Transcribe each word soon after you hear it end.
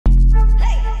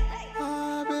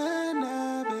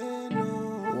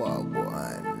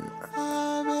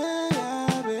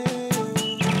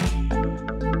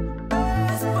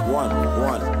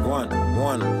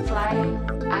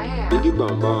Biggie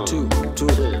bam bam.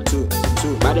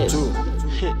 Two. Baddest.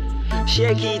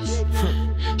 Shake it.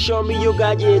 Show me your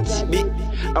gadgets.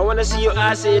 I wanna see your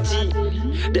asset.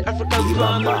 The African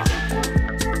bamba.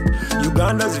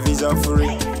 Uganda's visa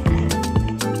free.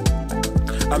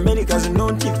 America's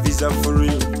not visa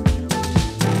free.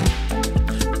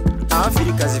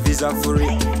 Africa's visa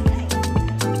free.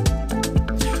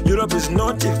 Europe is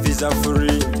not visa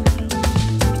free.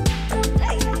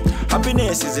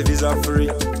 Happiness is visa free.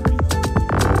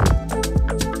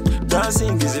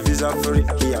 Dancing is visa free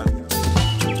here.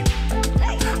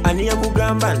 Aniya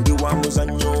kugamba ndi wa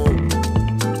muzanyo.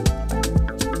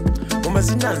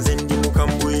 Mumazina nze ndi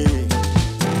mukambwe.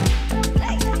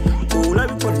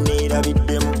 Ulabikonnera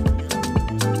biddemu.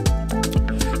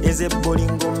 Eze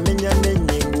bolingo menya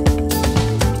n'enyengo.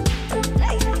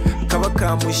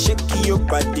 Kabaka mu shake your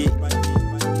body.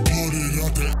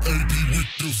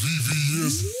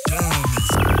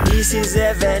 This is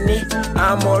heaven,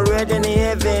 I'm already in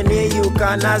heaven. You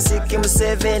cannot seek him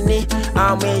 7.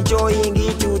 I'm enjoying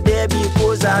it today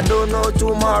because I don't know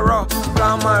tomorrow.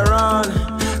 Come around,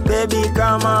 baby,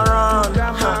 come around.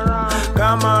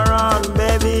 Come around,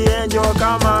 baby, enjoy,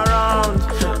 come around.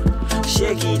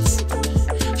 Shake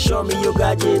it, show me your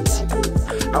gadget.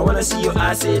 I wanna see your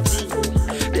assets.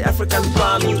 The African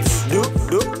promise. Do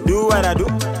what I do.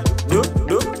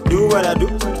 Do what I do.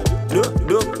 Do what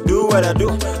I do. Do what I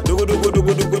do. Do what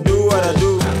I do.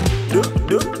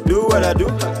 Do what I do.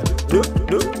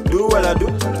 Do what I do.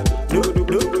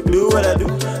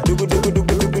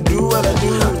 Do what I do.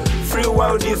 Free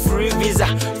world, free visa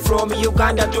from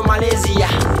Uganda to Malaysia,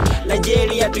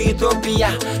 Nigeria to Ethiopia,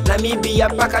 Namibia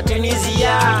paka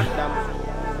Tunisia.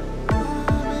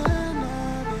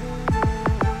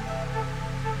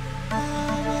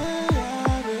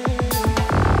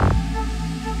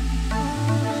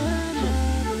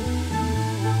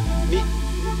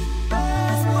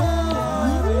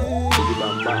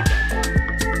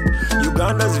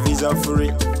 Uganda's visa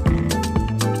free.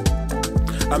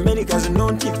 America's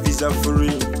not visa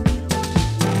free.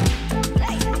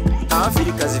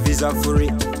 Africa's visa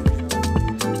free.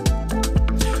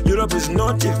 Europe is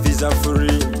not visa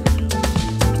free.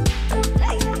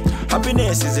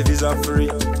 Happiness is visa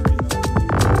free.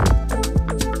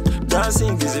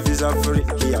 Dancing is visa free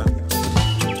here.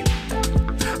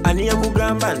 Aniya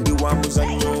kugamba ndi wa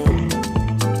muzanyo.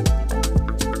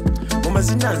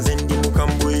 Mumazina nze ndi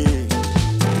mukambwe.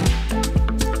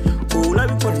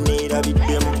 Ulabikonnera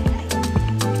biddemu.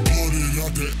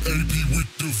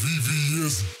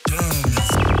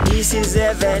 This is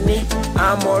heaven,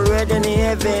 I'm already in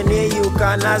heaven. You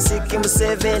cannot seek him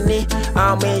 7.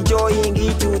 I'm enjoying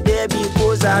it today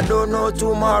because I don't know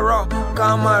tomorrow.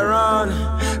 Come around,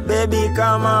 baby,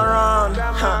 come around.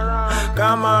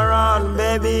 Come around,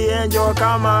 baby, enjoy,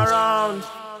 come around.